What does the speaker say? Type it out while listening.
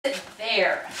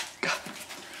hair.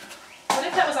 What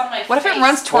if that was on my face? What if it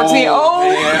runs towards me? Oh,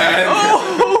 man.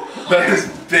 oh. That is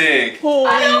big. Holy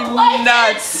I don't like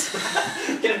nuts.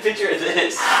 Get a picture of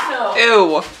this. No.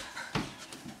 Ew.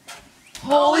 Oh,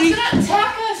 Holy. it's gonna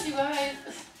attack us, you guys.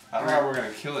 I don't know how we're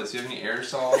gonna kill it. Do you have any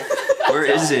aerosol? Where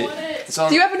is it? It's on.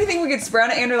 Do you have anything we could spray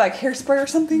on it, Andrew, like hairspray or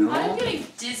something? No. I'm getting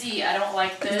dizzy. I don't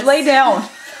like this. Lay down.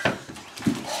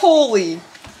 Holy.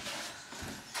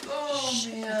 Oh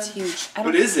man. That's huge. I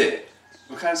What don't, is it?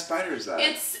 What kind of spider is that?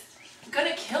 It's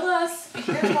gonna kill us. Be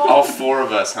careful. All 4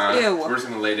 of us, huh? Ew. We're just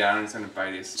gonna lay down and it's gonna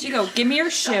bite us. Chico, give me your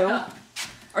shoe.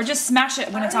 Or just smash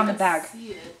it when it's on the bag.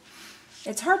 See it.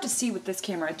 It's hard to see with this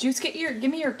camera. Juice, give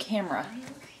me your camera.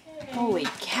 Okay. Holy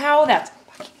cow, that's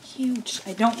fucking huge.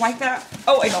 I don't like that.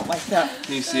 Oh, I don't like that.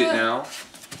 Can you see it now?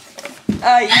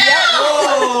 Yeah.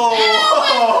 Oh!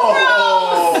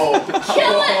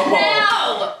 Kill it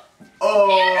now!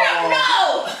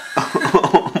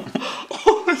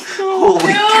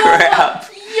 Holy crap.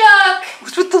 Yuck!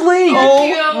 What's with the leg?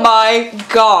 Oh my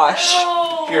gosh.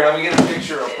 No. Here, let me get a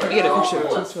picture real quick. Let me get a picture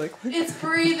of this really quick. It's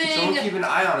breathing. Someone keep an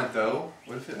eye on it though.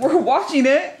 What if it? We're watching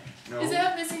it. No. Is it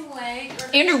a missing leg? Or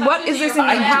Andrew, tucked what into is this your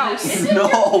in the bag? house? It's in No.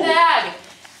 your bag.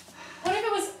 What if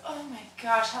it was? Oh my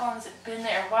gosh! How long has it been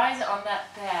there? Why is it on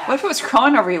that bag? What if it was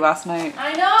crawling over you last night?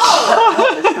 I know.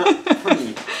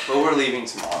 But we're leaving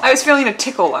tomorrow. I was feeling a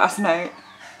tickle last night.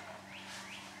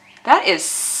 That is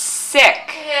sick.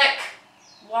 Heck.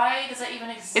 Why does that even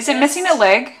exist? Is it missing a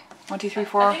leg? 1, 2, 3,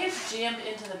 4. I think it's jammed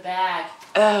into the bag.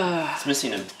 Ugh. It's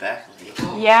missing a back leg.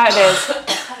 Yeah, it is. I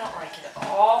don't like it at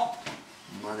all.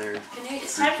 Mother.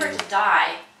 It's time for it to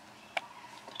die.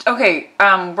 Okay,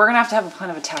 we're gonna have a plan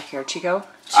of attack here, Chico.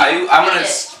 I'm gonna.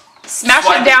 Smash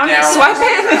Swipe it down, it down. swipe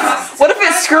it. What if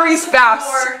it scurries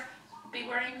fast? Or be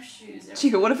wearing your shoes.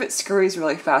 Chico, what if it scurries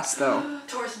really fast though?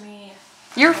 Towards me.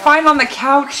 You're fine on the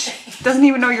couch. Doesn't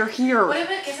even know you're What here. if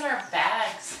it gets in our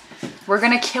bags? We're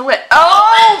gonna kill it.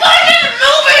 Oh!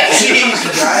 Jeez,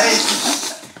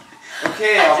 guys.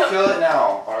 Okay, I'll kill it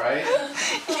now. All right.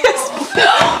 Yes.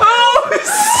 Oh!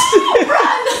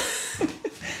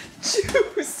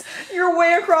 Juice, you're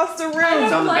way across the I room.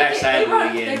 It's on don't the like back it. side They of it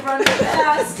run, again. they run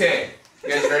fast. Okay. You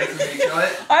guys ready for me to kill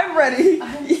it? I'm ready.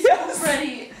 I'm Yes. so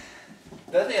ready.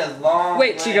 That thing has long.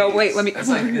 Wait, Chico, legs. wait, let me It's come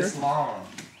like over this here. long.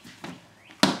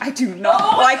 I do not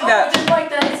Oh, like I that. didn't like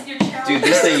that. It's your challenge. Dude,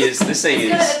 this thing is. It's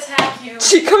gonna attack you.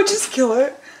 Chico, just kill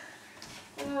it.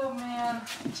 Oh man.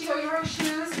 Chico, you wearing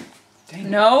shoes?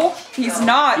 No, he's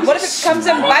not. What if it comes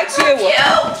and bites you?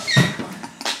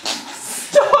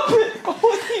 Stop it.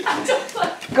 Holy- I don't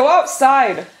like Go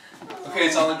outside. Okay,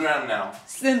 it's on the ground now.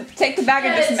 Then take the bag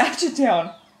and just smash it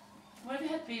down. What if it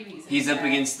had babies? He's up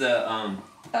against the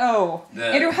Oh. The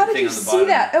Andrew, how did thing you on the see bottom.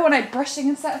 that? Oh, and I brushed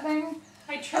against that thing?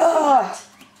 I tripped Ugh. over it.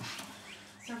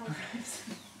 Several times.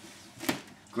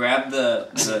 grab the.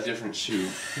 It's a different shoe.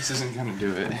 This isn't gonna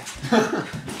do it.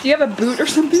 Do you have a boot or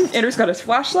something? Andrew's got his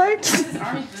flashlight. His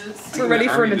army boots. We're ready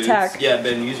for an Army attack. boots. Yeah,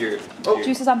 Ben, use your. Oh, your-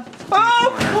 juice is on.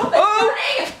 Oh! Oh!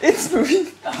 It's moving.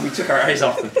 We took our eyes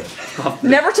off the.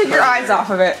 Never take your eyes off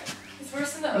of it. It's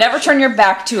worse than the Never ocean. turn your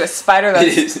back to a spider It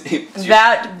that's is. It's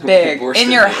that big worse in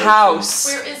than your the ocean. house.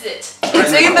 Where is it?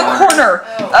 It's in the corner.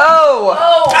 corner. Oh.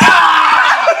 Oh!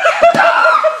 Oh!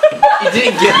 You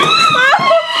didn't get it.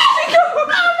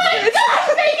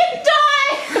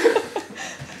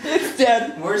 It's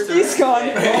dead. Where's the He's rest gone.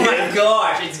 of it? Oh my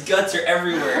gosh, its guts are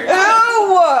everywhere.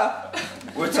 Ew!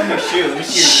 What's on your shoe? Let me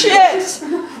see your shoe. Shit!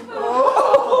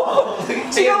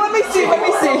 Chico, let me see, let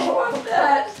me see.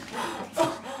 That.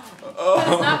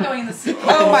 That's not going in the soup.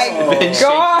 Oh my Ben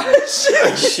gosh!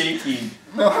 I'm shaking.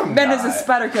 Ben is a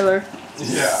spider killer.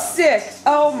 Yeah. Sick.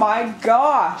 Oh my Is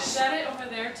gosh. that it over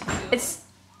there too? It's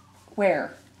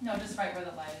where? No, just right where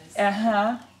the light is.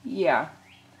 Uh-huh. Yeah.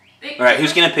 All right,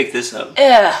 who's gonna pick this up?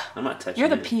 Ugh. I'm not touching. You're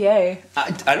the it. PA.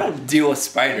 I don't deal with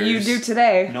spiders. You do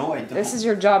today. No, I don't. This is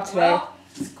your job today. Well,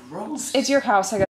 It's gross. It's your house. I got